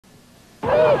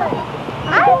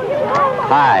Hi,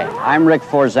 I'm Rick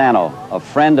Forzano, a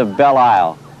friend of Belle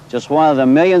Isle, just one of the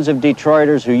millions of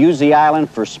Detroiters who use the island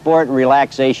for sport and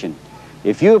relaxation.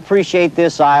 If you appreciate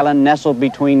this island nestled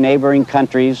between neighboring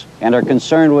countries and are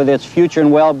concerned with its future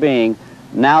and well-being,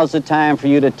 now's the time for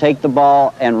you to take the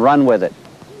ball and run with it.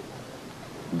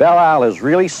 Belle Isle is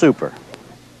really super.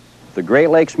 The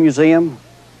Great Lakes Museum,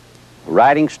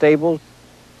 riding stables,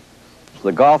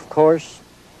 the golf course,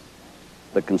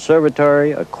 the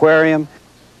conservatory, aquarium,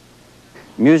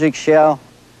 music shell,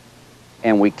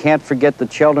 and we can't forget the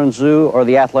children's zoo or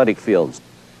the athletic fields.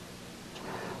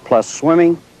 Plus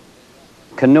swimming,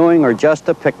 canoeing, or just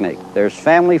a picnic. There's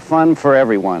family fun for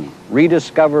everyone.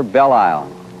 Rediscover Belle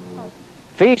Isle.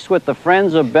 Feast with the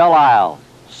Friends of Belle Isle,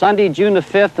 Sunday, June the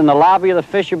 5th in the lobby of the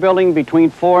Fisher Building between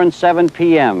 4 and 7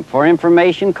 p.m. For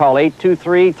information, call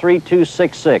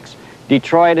 823-3266.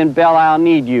 Detroit and Belle Isle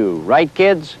need you. Right,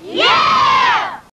 kids? Yeah!